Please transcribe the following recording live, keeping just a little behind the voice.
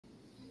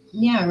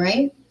Yeah,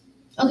 right?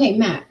 Okay,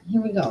 Matt,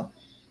 here we go.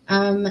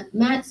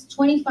 Matt's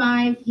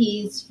 25.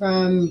 He's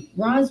from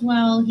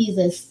Roswell. He's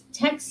a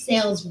tech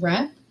sales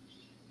rep.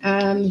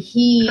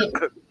 He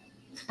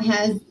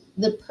has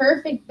the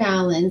perfect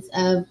balance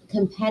of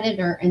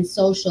competitor and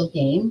social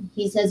game.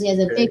 He says he has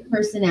a big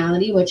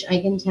personality, which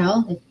I can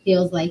tell. It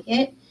feels like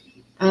it.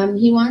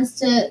 He wants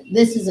to,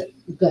 this is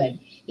good.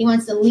 He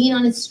wants to lean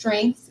on his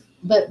strengths,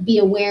 but be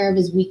aware of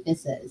his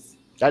weaknesses.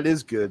 That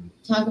is good.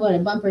 Talk about a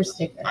bumper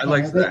sticker. I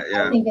like that,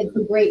 yeah. I think it's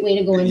a great way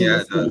to go into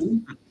this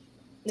game.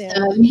 Yeah.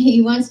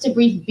 He wants to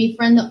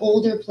befriend the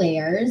older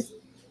players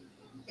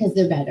because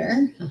they're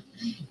better.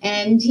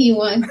 And he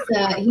wants,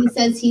 he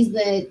says he's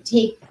the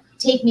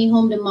take me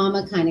home to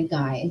mama kind of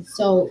guy.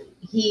 So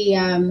he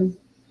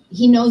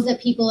knows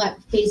that people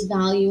at face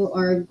value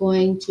are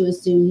going to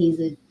assume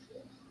he's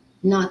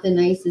not the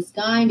nicest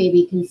guy,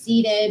 maybe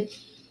conceited,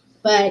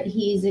 but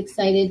he's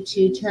excited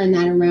to turn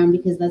that around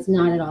because that's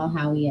not at all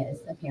how he is,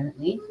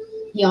 apparently.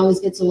 He always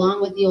gets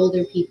along with the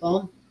older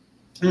people.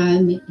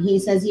 He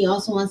says he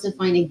also wants to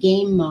find a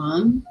game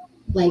mom,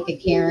 like a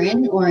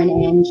Karen or an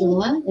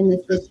Angela in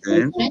this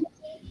situation.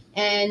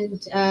 And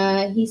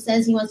he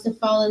says he wants to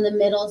fall in the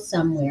middle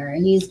somewhere.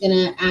 He's going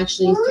to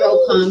actually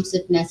throw comps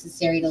if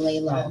necessary to lay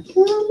low.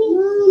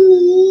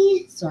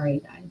 Sorry,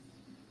 guys.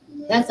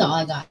 That's all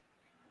I got.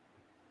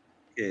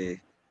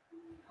 Okay.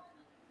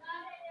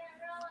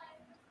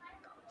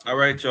 All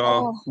right,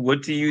 y'all.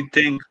 What do you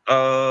think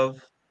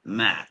of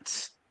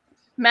Matt?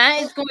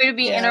 Matt is going to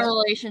be in a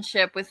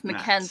relationship with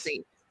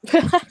Mackenzie.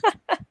 It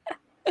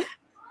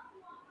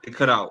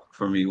cut out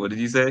for me. What did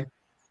you say?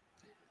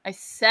 I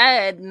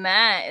said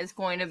Matt is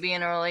going to be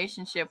in a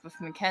relationship with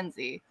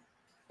Mackenzie.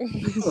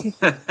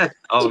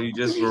 Oh, you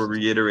just were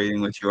reiterating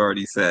what you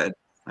already said.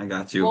 I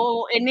got you.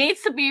 Well, it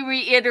needs to be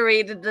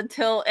reiterated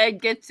until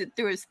Ed gets it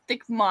through his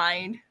thick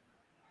mind.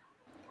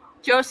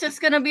 Joseph's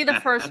going to be the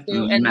first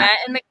two, and Matt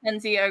and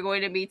Mackenzie are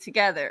going to be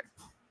together.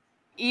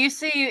 You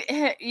see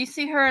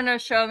her in a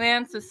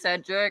showmance with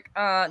Cedric?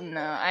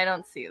 No, I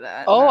don't see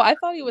that. Oh, no. I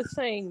thought he was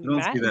saying I don't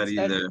Matt see that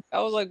instead. either.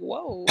 I was like,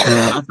 whoa.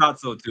 I thought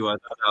so too. I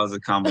thought that was a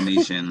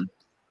combination.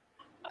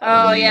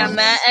 Oh yeah,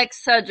 Matt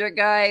X Cedric,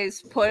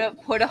 guys. Put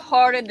a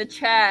heart in the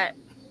chat.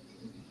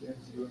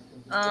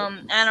 I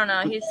don't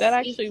know. That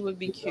actually would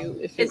be cute.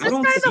 If is this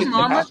guy the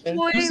mama's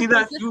boy? You see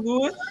that too,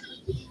 Louis?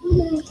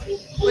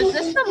 Was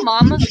this the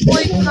mama's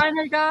boy kind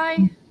of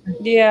guy?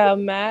 Yeah,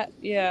 Matt.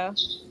 Yeah.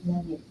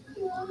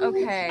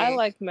 Okay. I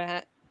like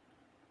Matt.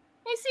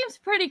 He seems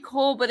pretty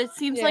cool, but it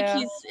seems like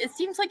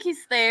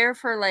he's there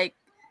for like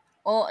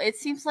it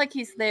seems like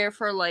he's there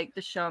for like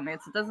the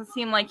showmates. It doesn't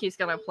seem like he's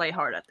gonna play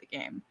hard at the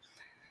game.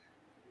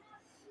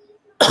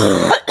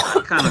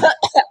 I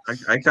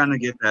kind of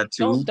get that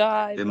too. Don't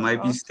die, it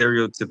might be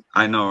stereotypical.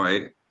 I know,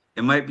 right?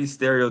 It might be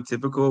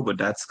stereotypical, but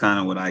that's kind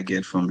of what I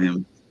get from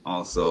him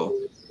also.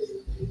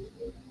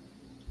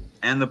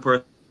 And the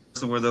person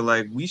where they're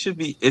like, we should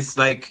be. It's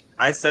like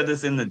I said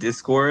this in the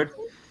Discord.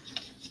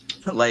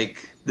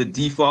 Like the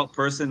default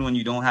person when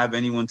you don't have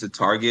anyone to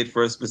target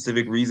for a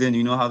specific reason,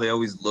 you know how they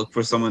always look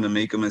for someone to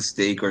make a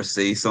mistake or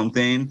say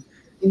something.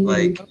 Mm-hmm.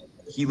 Like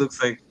he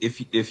looks like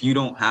if you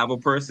don't have a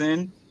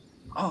person,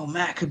 oh,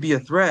 Matt could be a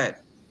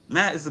threat.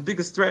 Matt is the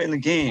biggest threat in the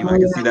game. I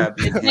can see that.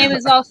 His name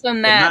is also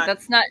Matt.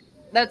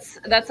 That's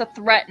a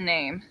threat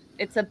name.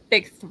 It's a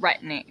big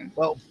threat name.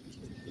 Well,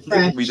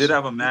 we did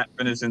have a Matt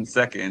finish in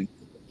second.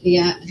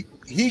 Yeah.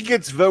 He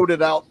gets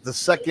voted out the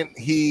second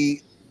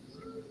he,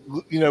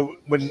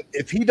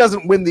 if he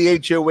doesn't win the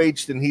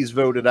HOH, then he's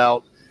voted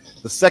out.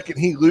 The second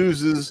he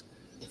loses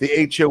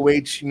the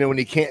HOH, when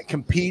he can't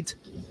compete,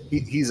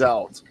 he's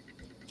out.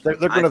 They're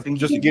going to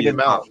just get him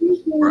out.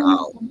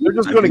 They're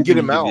just going to get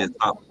him out.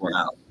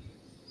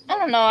 I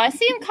don't know. I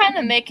see him kind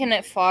of making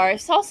it far. I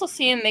also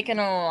see him making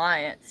an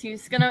alliance.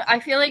 I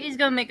feel like he's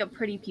gonna make a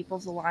Pretty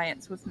People's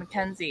Alliance with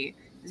Mackenzie,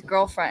 his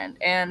girlfriend,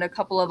 and a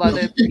couple of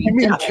other. You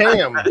mean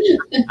Cam?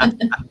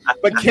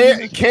 But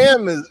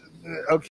Cam is okay.